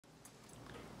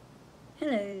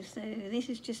Hello, so this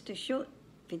is just a short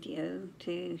video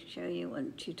to show you a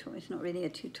tutorial. It's not really a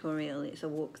tutorial, it's a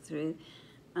walkthrough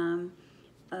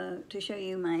to show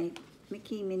you my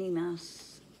Mickey Minnie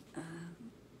Mouse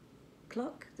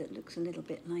clock that looks a little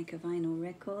bit like a vinyl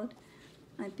record.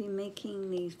 I've been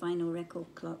making these vinyl record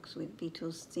clocks with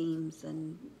Beatles themes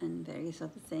and various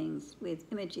other things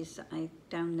with images that I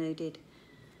downloaded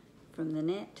from the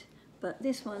net, but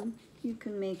this one you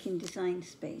can make in Design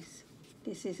Space.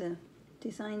 This is a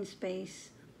Design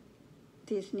Space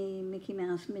Disney Mickey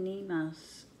Mouse Minnie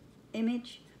Mouse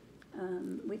image,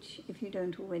 which if you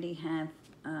don't already have,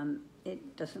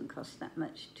 it doesn't cost that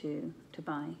much to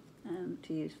buy,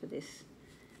 to use for this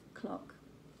clock.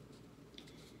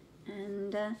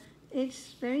 And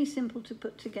it's very simple to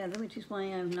put together, which is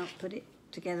why I've not put it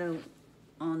together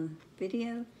on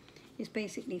video. It's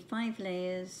basically 5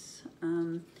 layers,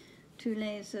 2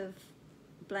 layers of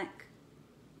black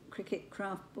Cricut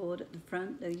Kraft board at the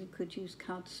front, though you could use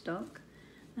cardstock,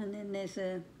 and then there's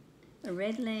a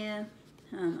red layer.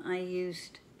 I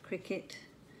used Cricut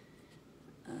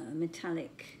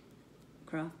metallic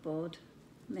craft board,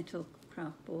 metal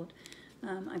craft board.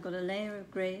 I've got a layer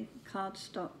of grey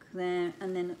cardstock there,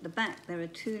 and then at the back there are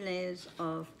 2 layers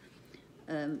of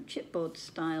chipboard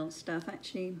style stuff.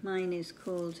 Actually mine is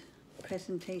called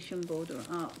presentation board or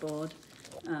art board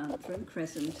from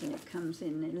Crescent, and it comes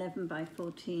in 11 by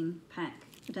 14 pack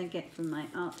that I get from my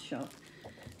art shop.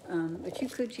 But you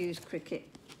could use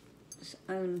Cricut's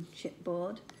own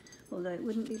chipboard, although it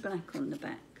wouldn't be black on the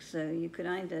back, so you could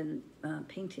either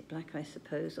paint it black, I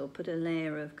suppose, or put a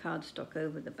layer of cardstock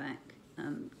over the back,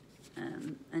 and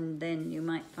then you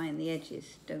might find the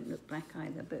edges don't look black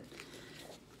either. But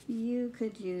you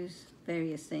could use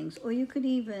various things, or you could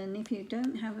even, if you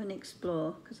don't have an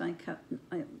Explore, because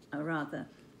rather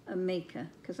a Maker,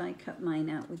 because I cut mine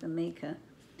out with a Maker,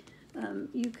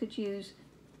 you could use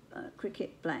Cricut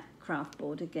black craft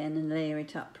board again and layer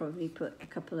it up, probably put a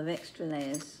couple of extra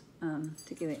layers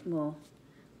to give it more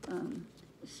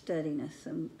sturdiness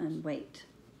and weight.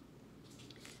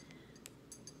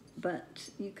 But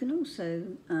you can also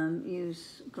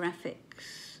use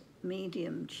graphics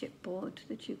medium chipboard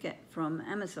that you get from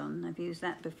Amazon. I've used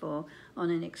that before on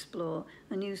an Explore,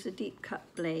 and use the deep cut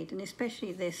blade, and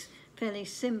especially this fairly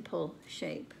simple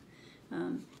shape.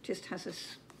 Just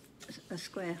has a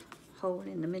square hole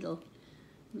in the middle,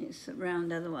 and it's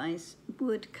round otherwise.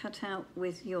 Wood cut out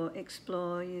with your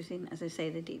Explore using, as I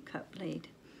say, the deep cut blade.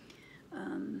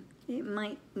 It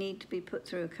might need to be put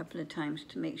through a couple of times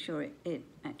to make sure it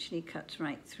actually cuts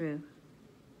right through.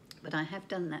 But I have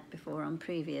done that before on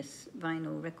previous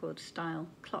vinyl record style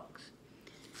clocks.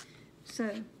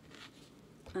 So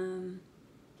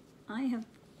I have,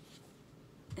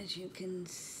 as you can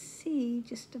see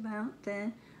just about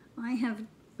there, I have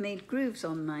made grooves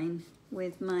on mine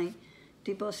with my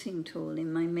debossing tool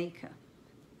in my Maker.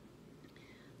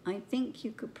 I think you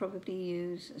could probably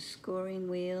use a scoring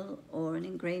wheel or an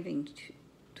engraving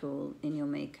tool in your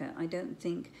Maker. I don't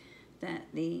think that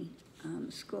the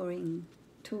scoring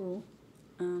tool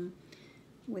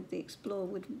with the Explore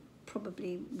would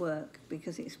probably work,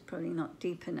 because it's probably not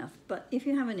deep enough. But if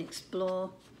you have an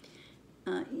Explore,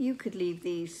 you could leave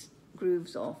these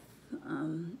grooves off.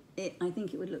 I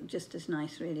think it would look just as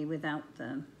nice really without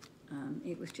them.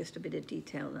 It was just a bit of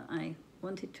detail that I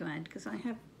wanted to add, because I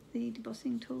have the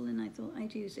debossing tool and I thought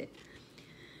I'd use it.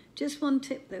 Just one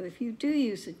tip though, if you do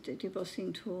use a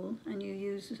debossing tool and you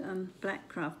use black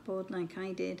craft board like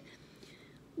I did,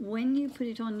 when you put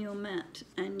it on your mat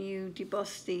and you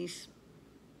deboss these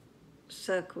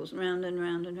circles round and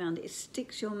round and round, it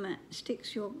sticks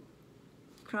your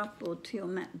craft board to your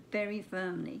mat very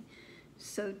firmly.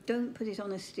 So don't put it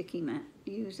on a sticky mat.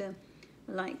 Use a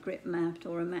light grip mat,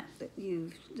 or a mat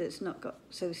that's not got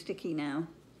so sticky now,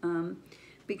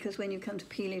 because when you come to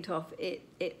peel it off,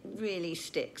 it really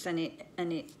sticks, and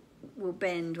it will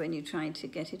bend when you try to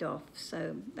get it off.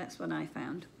 So that's what I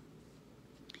found.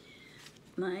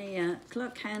 My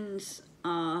clock hands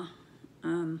are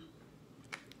a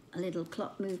little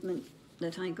clock movement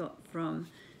that I got from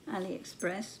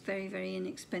AliExpress, very, very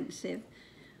inexpensive,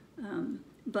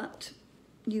 but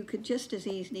you could just as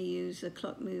easily use a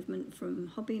clock movement from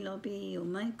Hobby Lobby or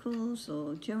Michael's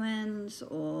or Joann's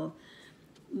or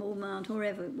Walmart, or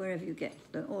wherever you get,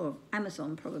 or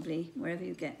Amazon probably, wherever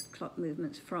you get clock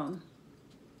movements from.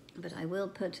 But I will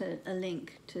put a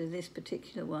link to this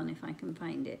particular one if I can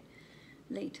find it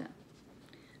later.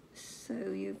 So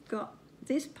you've got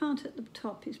this part at the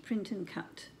top is print and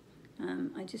cut.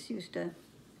 I just used a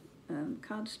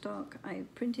cardstock. I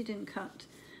printed and cut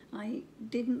I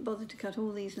didn't bother to cut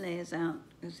all these layers out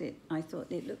because I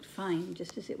thought it looked fine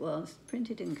just as it was,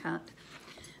 printed and cut,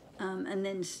 and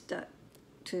then stuck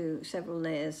to several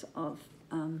layers of,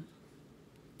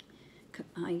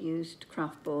 I used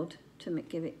Kraft board to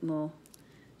give it more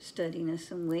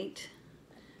sturdiness and weight,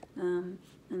 and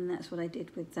that's what I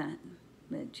did with that.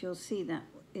 But you'll see that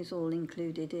is all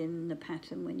included in the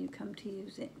pattern when you come to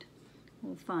use it,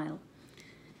 or file.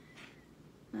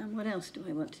 And what else do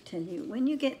I want to tell you? When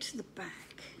you get to the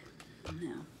back,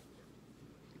 now,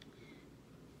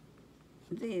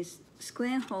 this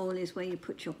square hole is where you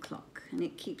put your clock, and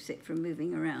it keeps it from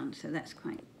moving around, so that's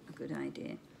quite a good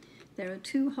idea. There are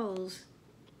 2 holes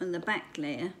on the back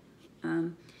layer,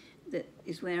 that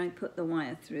is where I put the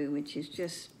wire through, which is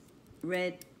just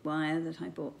red wire that I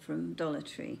bought from Dollar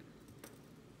Tree.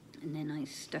 And then I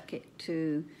stuck it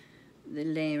to the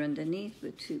layer underneath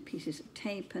with 2 pieces of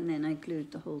tape, and then I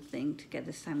glued the whole thing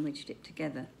together, sandwiched it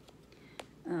together.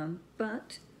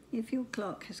 But if your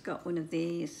clock has got one of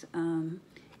these, you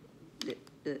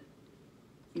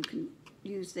can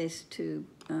use this to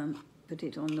put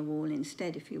it on the wall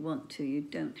instead if you want to. You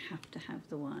don't have to have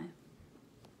the wire.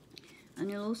 And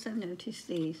you'll also notice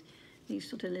these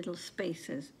sort of little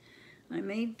spacers. I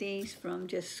made these from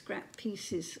just scrap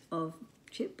pieces of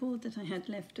chipboard that I had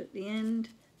left at the end,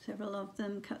 several of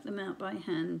them, cut them out by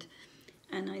hand,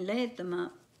 and I layered them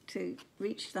up to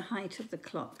reach the height of the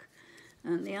clock.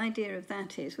 And the idea of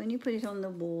that is when you put it on the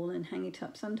wall and hang it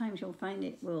up, sometimes you'll find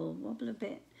it will wobble a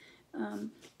bit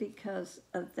because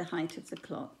of the height of the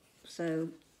clock. So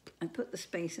I put the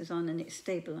spacers on and it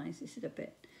stabilizes it a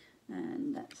bit,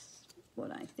 and that's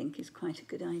what I think is quite a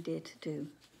good idea to do.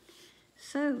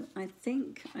 So I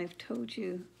think I've told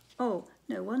you. Oh,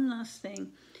 no, one last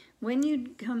thing. When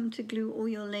you come to glue all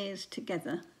your layers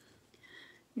together,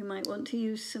 you might want to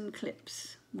use some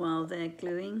clips while they're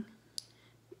gluing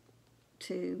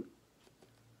to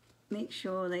make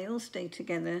sure they all stay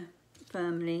together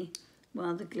firmly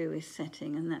while the glue is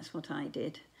setting, and that's what I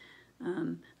did.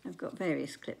 I've got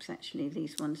various clips actually.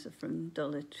 These ones are from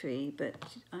Dollar Tree, but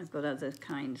I've got other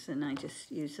kinds and I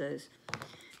just use those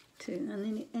too. And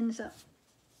then it ends up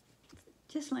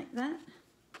just like that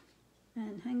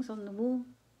and hangs on the wall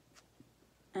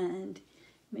and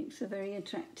makes a very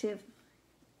attractive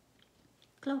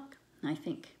clock, I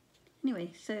think.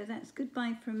 Anyway, so that's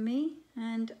goodbye from me,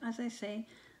 and as I say,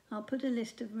 I'll put a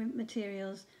list of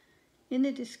materials in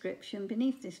the description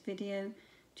beneath this video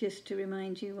just to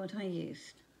remind you what I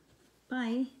used.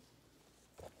 Bye.